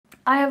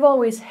I have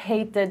always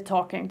hated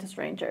talking to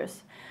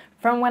strangers.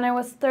 From when I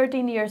was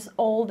 13 years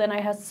old and I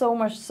had so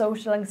much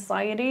social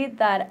anxiety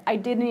that I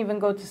didn't even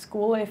go to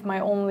school if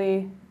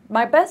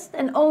my best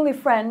and only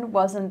friend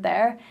wasn't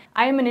there.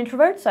 I am an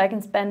introvert, so I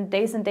can spend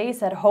days and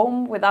days at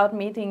home without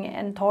meeting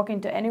and talking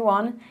to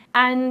anyone.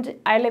 And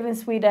I live in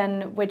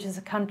Sweden, which is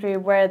a country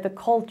where the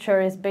culture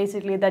is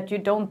basically that you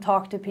don't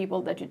talk to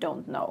people that you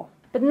don't know.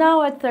 But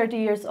now at 30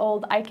 years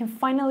old, I can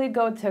finally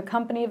go to a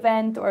company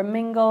event or a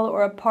mingle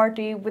or a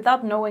party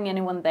without knowing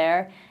anyone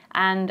there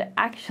and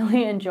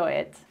actually enjoy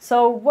it.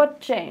 So what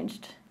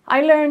changed?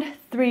 I learned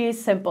 3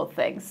 simple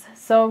things.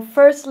 So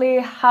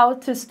firstly, how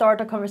to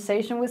start a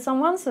conversation with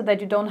someone so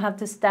that you don't have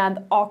to stand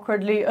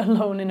awkwardly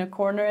alone in a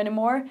corner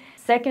anymore.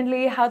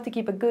 Secondly, how to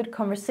keep a good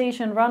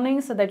conversation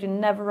running so that you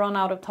never run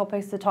out of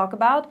topics to talk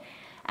about.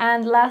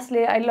 And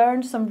lastly, I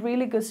learned some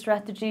really good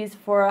strategies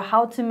for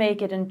how to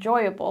make it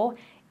enjoyable,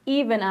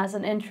 even as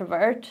an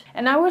introvert.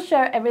 And I will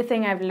share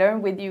everything I've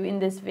learned with you in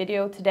this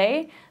video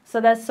today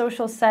so that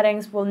social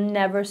settings will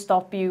never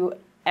stop you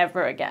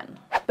ever again.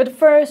 But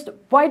first,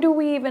 why do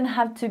we even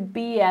have to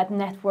be at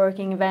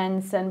networking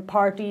events and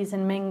parties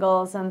and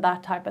mingles and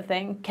that type of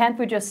thing? Can't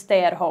we just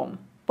stay at home?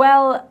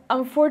 Well,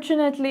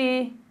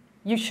 unfortunately,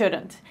 you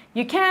shouldn't.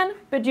 You can,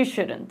 but you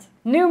shouldn't.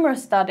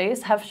 Numerous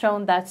studies have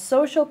shown that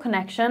social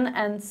connection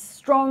and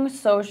strong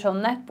social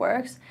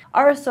networks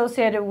are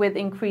associated with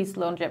increased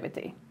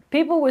longevity.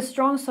 People with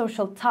strong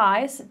social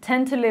ties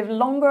tend to live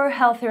longer,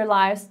 healthier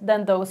lives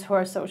than those who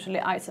are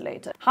socially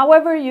isolated.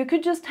 However, you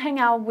could just hang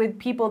out with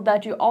people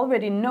that you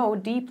already know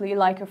deeply,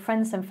 like your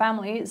friends and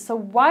family, so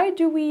why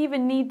do we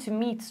even need to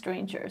meet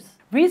strangers?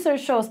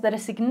 Research shows that a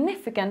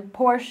significant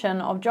portion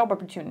of job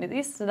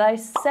opportunities, so that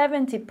is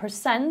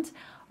 70%,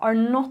 are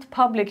not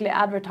publicly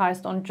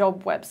advertised on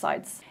job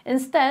websites.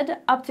 Instead,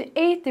 up to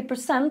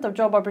 80% of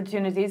job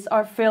opportunities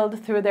are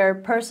filled through their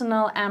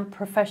personal and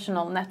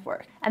professional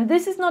network. And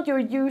this is not your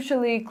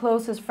usually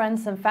closest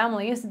friends and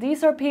families.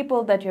 These are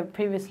people that you have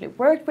previously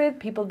worked with,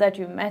 people that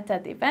you've met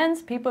at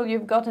events, people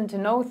you've gotten to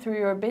know through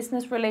your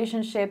business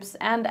relationships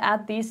and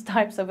at these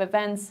types of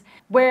events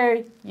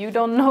where you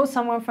don't know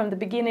someone from the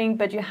beginning,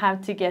 but you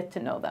have to get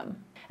to know them.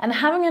 And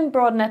having a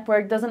broad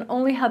network doesn't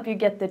only help you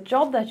get the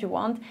job that you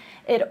want,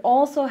 it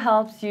also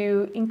helps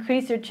you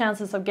increase your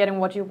chances of getting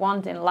what you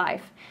want in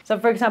life. So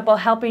for example,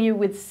 helping you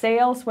with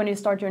sales when you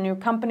start your new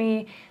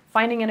company,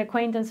 finding an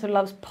acquaintance who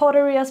loves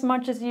pottery as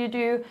much as you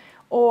do,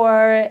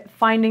 or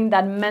finding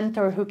that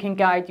mentor who can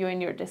guide you in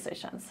your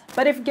decisions.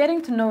 But if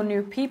getting to know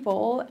new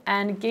people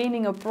and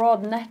gaining a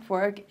broad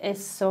network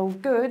is so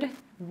good,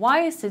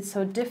 why is it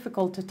so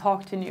difficult to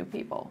talk to new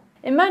people?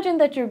 Imagine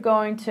that you're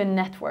going to a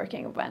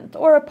networking event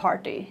or a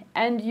party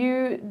and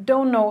you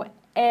don't know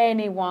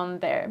anyone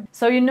there.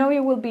 So you know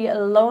you will be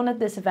alone at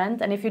this event,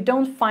 and if you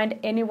don't find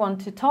anyone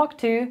to talk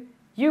to,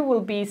 you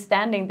will be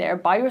standing there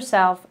by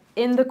yourself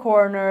in the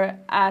corner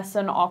as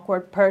an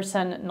awkward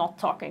person not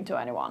talking to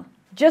anyone.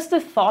 Just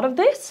the thought of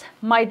this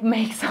might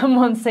make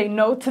someone say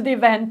no to the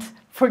event,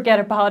 forget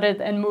about it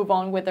and move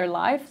on with their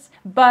lives.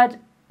 But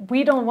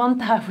we don't want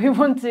that. We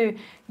want to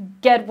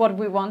get what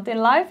we want in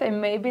life, and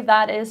maybe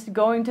that is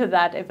going to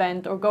that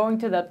event or going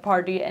to that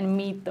party and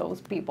meet those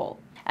people.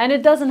 And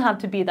it doesn't have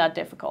to be that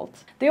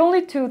difficult. The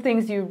only 2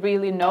 things you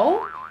really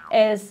know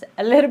is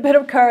a little bit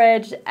of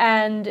courage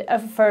and a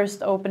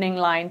first opening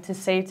line to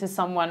say to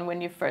someone when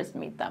you first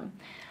meet them.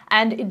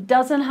 And it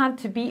doesn't have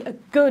to be a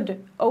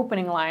good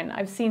opening line.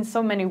 I've seen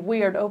so many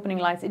weird opening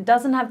lines. It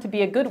doesn't have to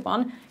be a good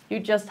one. You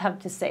just have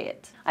to say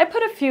it. I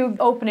put a few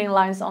opening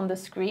lines on the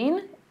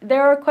screen. They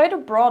are quite a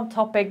broad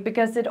topic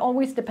because it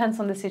always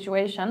depends on the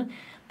situation,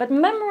 but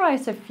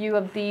memorize a few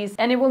of these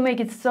and it will make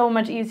it so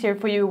much easier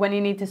for you when you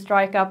need to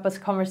strike up a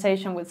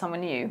conversation with someone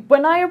new.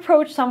 When I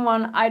approach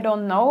someone I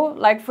don't know,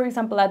 like for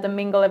example at the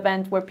mingle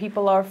event where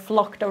people are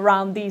flocked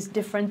around these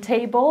different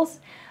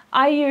tables,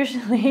 I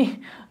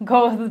usually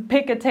go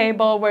pick a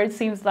table where it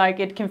seems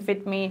like it can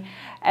fit me,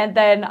 and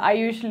then I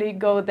usually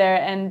go there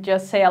and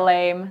just say a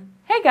lame,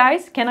 "Hey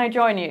guys, can I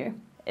join you?"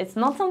 It's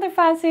not something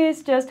fancy,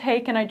 it's just, "Hey,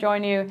 can I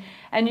join you?"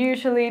 And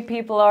usually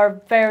people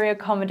are very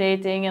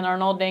accommodating and are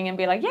nodding and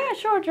be like, "Yeah,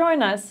 sure,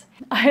 join us."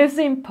 I have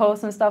seen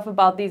posts and stuff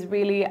about these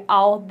really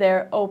out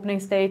there opening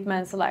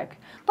statements like,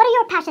 "What are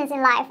your passions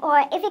in life?" Or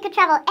 "If you could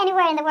travel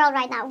anywhere in the world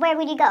right now, where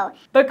would you go?"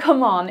 But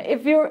come on,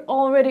 if you're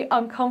already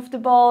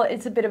uncomfortable,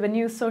 it's a bit of a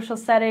new social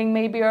setting,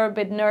 maybe you're a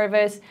bit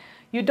nervous,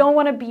 you don't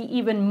want to be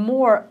even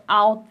more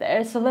out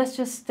there, so let's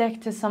just stick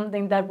to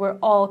something that we're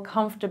all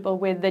comfortable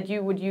with that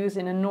you would use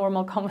in a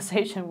normal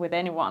conversation with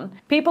anyone.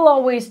 People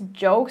always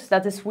joke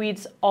that the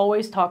Swedes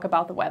always talk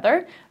about the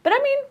weather, but I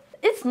mean,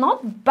 it's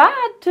not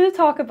bad to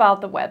talk about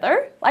the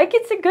weather. Like,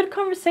 it's a good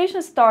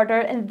conversation starter,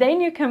 and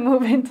then you can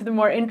move into the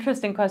more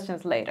interesting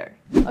questions later.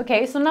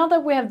 Okay, so now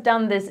that we have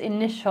done this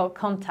initial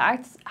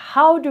contact,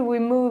 how do we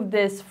move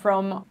this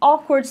from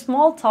awkward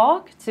small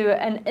talk to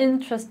an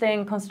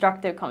interesting,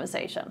 constructive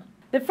conversation?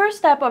 The first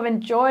step of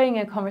enjoying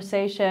a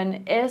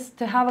conversation is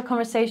to have a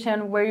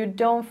conversation where you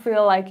don't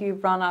feel like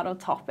you've run out of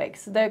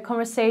topics. The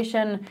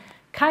conversation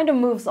kind of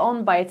moves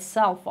on by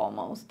itself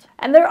almost.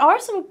 And there are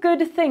some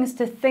good things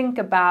to think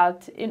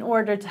about in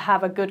order to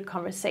have a good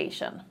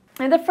conversation.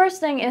 And the first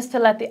thing is to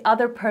let the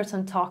other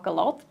person talk a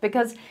lot,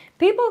 because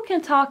people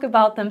can talk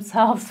about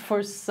themselves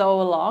for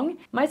so long.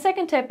 My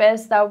second tip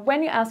is that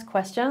when you ask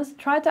questions,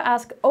 try to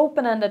ask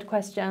open-ended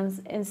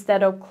questions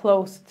instead of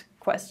closed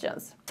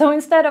questions. So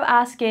instead of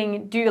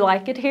asking, do you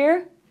like it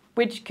here?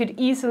 Which could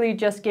easily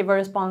just give a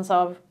response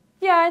of,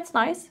 yeah, it's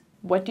nice.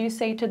 What do you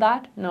say to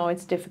that? No,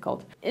 it's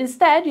difficult.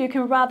 Instead, you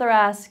can rather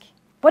ask,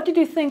 what did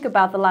you think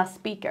about the last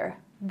speaker?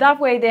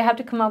 That way they have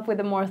to come up with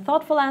a more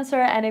thoughtful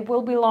answer, and it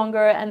will be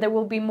longer, and there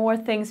will be more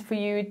things for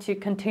you to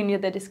continue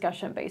the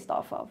discussion based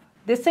off of.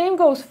 The same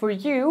goes for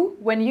you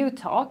when you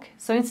talk.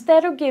 So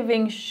instead of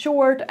giving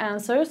short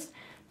answers,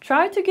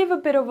 try to give a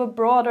bit of a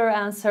broader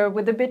answer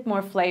with a bit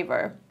more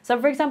flavor. So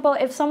for example,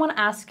 if someone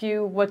asks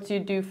you what you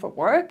do for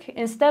work,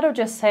 instead of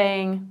just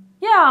saying,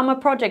 yeah, I'm a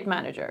project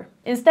manager.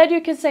 Instead,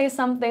 you can say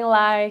something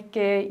like,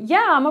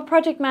 yeah, I'm a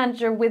project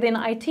manager within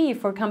IT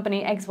for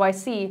company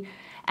XYZ.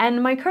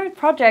 And my current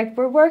project,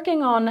 we're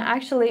working on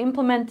actually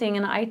implementing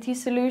an IT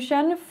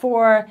solution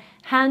for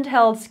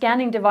handheld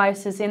scanning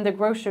devices in the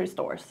grocery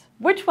stores.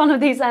 Which one of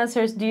these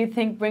answers do you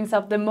think brings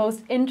up the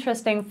most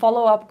interesting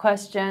follow-up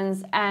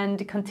questions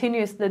and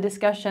continues the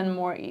discussion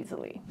more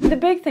easily? The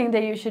big thing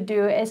that you should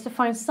do is to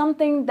find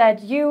something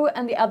that you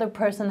and the other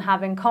person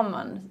have in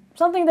common.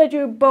 Something that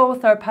you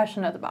both are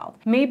passionate about.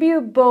 Maybe you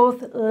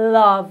both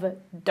love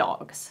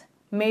dogs.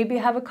 Maybe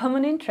you have a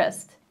common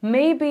interest.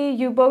 Maybe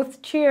you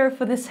both cheer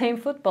for the same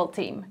football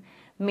team.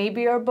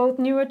 Maybe you're both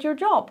new at your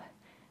job.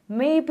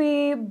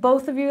 Maybe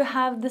both of you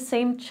have the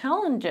same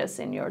challenges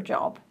in your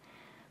job.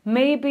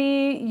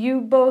 Maybe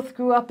you both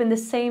grew up in the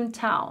same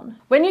town.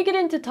 When you get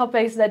into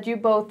topics that you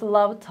both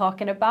love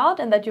talking about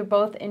and that you're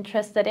both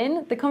interested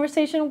in, the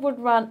conversation would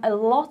run a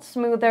lot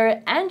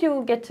smoother and you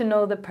will get to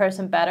know the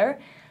person better.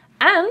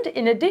 And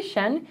in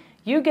addition,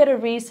 you get a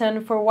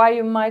reason for why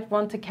you might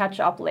want to catch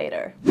up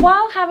later.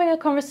 While having a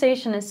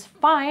conversation is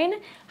fine,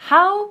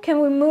 how can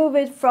we move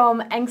it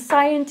from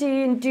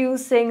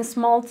anxiety-inducing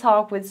small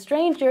talk with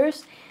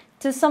strangers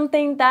to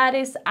something that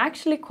is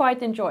actually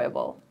quite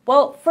enjoyable?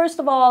 Well, first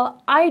of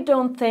all, I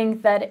don't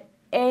think that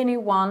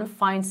anyone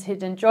finds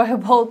it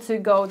enjoyable to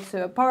go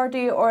to a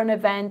party or an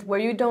event where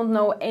you don't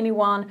know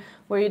anyone,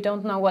 where you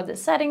don't know what the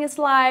setting is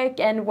like,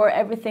 and where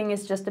everything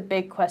is just a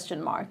big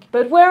question mark.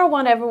 But where I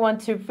want everyone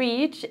to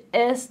reach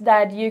is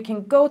that you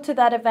can go to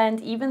that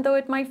event, even though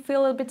it might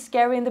feel a bit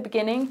scary in the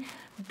beginning,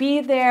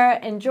 be there,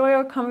 enjoy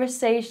your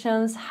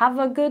conversations, have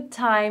a good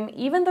time.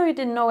 Even though you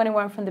didn't know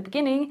anyone from the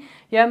beginning,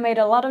 you have made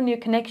a lot of new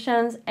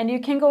connections, and you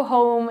can go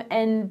home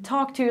and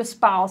talk to your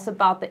spouse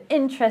about the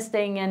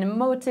interesting and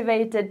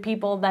motivated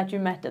people that you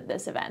met at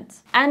this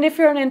event. And if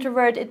you're an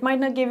introvert, it might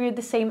not give you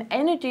the same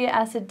energy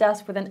as it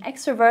does with an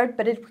extrovert,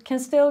 but it can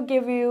still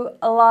give you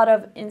a lot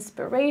of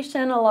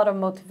inspiration, a lot of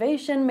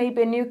motivation,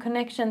 maybe a new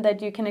connection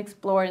that you can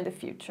explore in the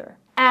future.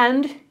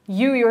 And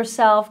you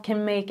yourself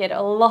can make it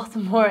a lot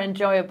more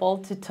enjoyable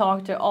to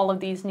talk to all of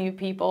these new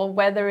people,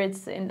 whether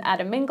it's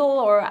at a mingle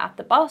or at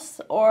the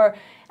bus or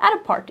at a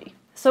party.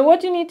 So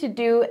what you need to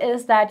do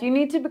is that you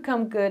need to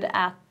become good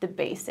at the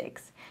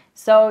basics.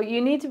 So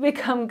you need to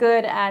become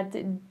good at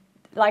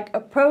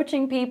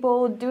approaching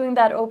people, doing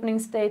that opening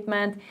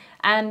statement,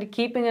 and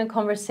keeping a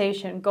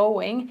conversation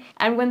going.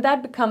 And when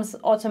that becomes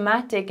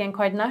automatic and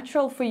quite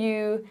natural for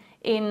you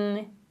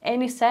in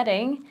any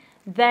setting,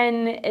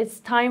 then it's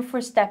time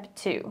for step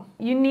 2.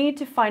 You need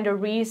to find a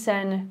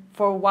reason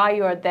for why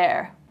you're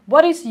there.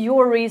 What is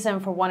your reason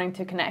for wanting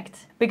to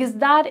connect? Because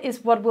that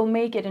is what will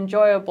make it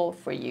enjoyable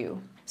for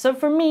you. So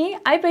for me,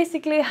 I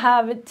basically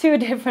have 2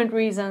 different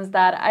reasons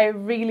that I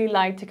really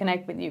like to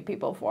connect with new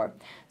people for.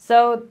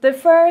 So the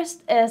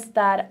first is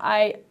that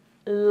I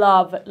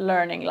love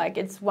learning.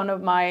 It's one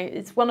of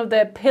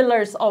the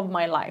pillars of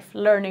my life,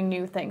 learning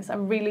new things.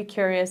 I'm really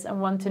curious and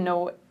want to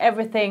know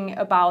everything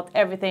about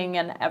everything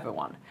and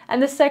everyone.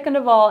 And the second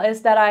of all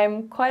is that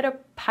I'm quite a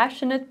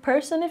passionate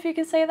person, if you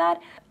can say that.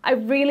 I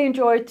really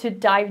enjoy to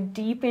dive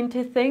deep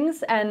into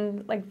things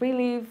and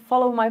really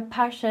follow my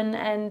passion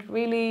and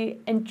really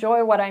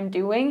enjoy what I'm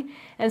doing.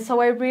 And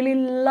so I really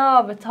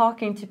love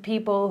talking to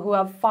people who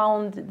have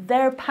found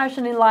their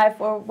passion in life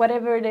or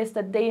whatever it is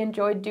that they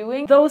enjoy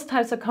doing. Those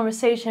types of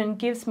conversation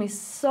gives me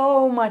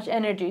so much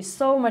energy,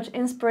 so much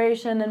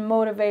inspiration and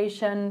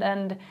motivation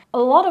and a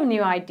lot of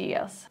new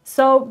ideas.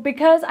 So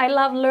because I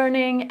love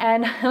learning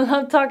and I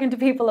love talking to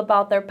people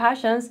about their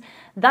passions,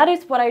 that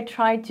is what I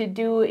try to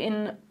do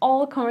in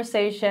all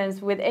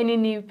conversations with any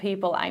new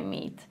people I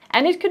meet.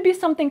 And it could be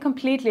something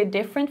completely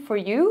different for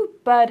you,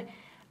 but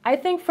I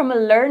think from a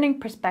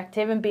learning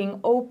perspective and being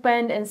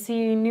open and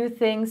seeing new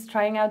things,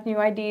 trying out new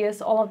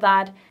ideas, all of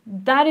that,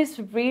 that is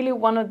really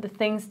one of the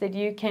things that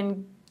you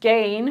can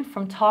gain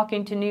from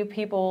talking to new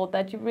people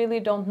that you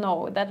really don't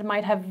know, that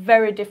might have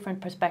very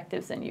different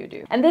perspectives than you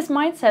do. And this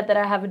mindset that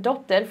I have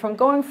adopted from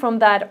going from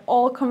that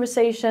all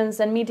conversations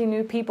and meeting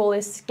new people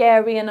is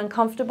scary and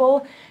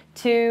uncomfortable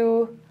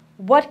to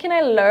What can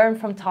I learn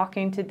from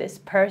talking to this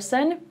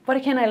person?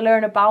 What can I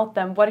learn about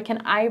them? What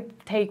can I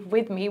take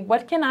with me?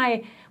 What can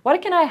I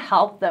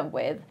help them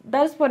with?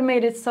 That's what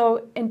made it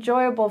so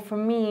enjoyable for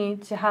me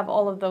to have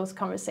all of those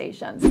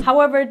conversations.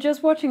 However,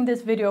 just watching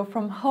this video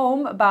from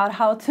home about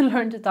how to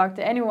learn to talk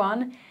to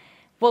anyone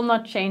will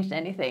not change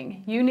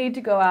anything. You need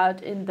to go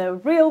out in the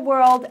real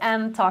world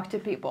and talk to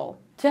people.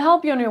 To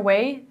help you on your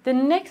way, the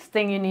next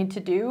thing you need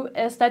to do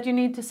is that you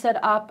need to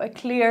set up a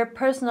clear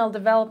personal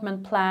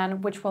development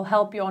plan which will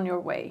help you on your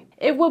way.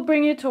 It will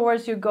bring you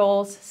towards your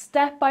goals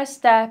step by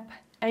step,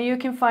 and you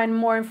can find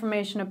more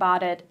information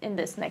about it in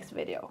this next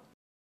video.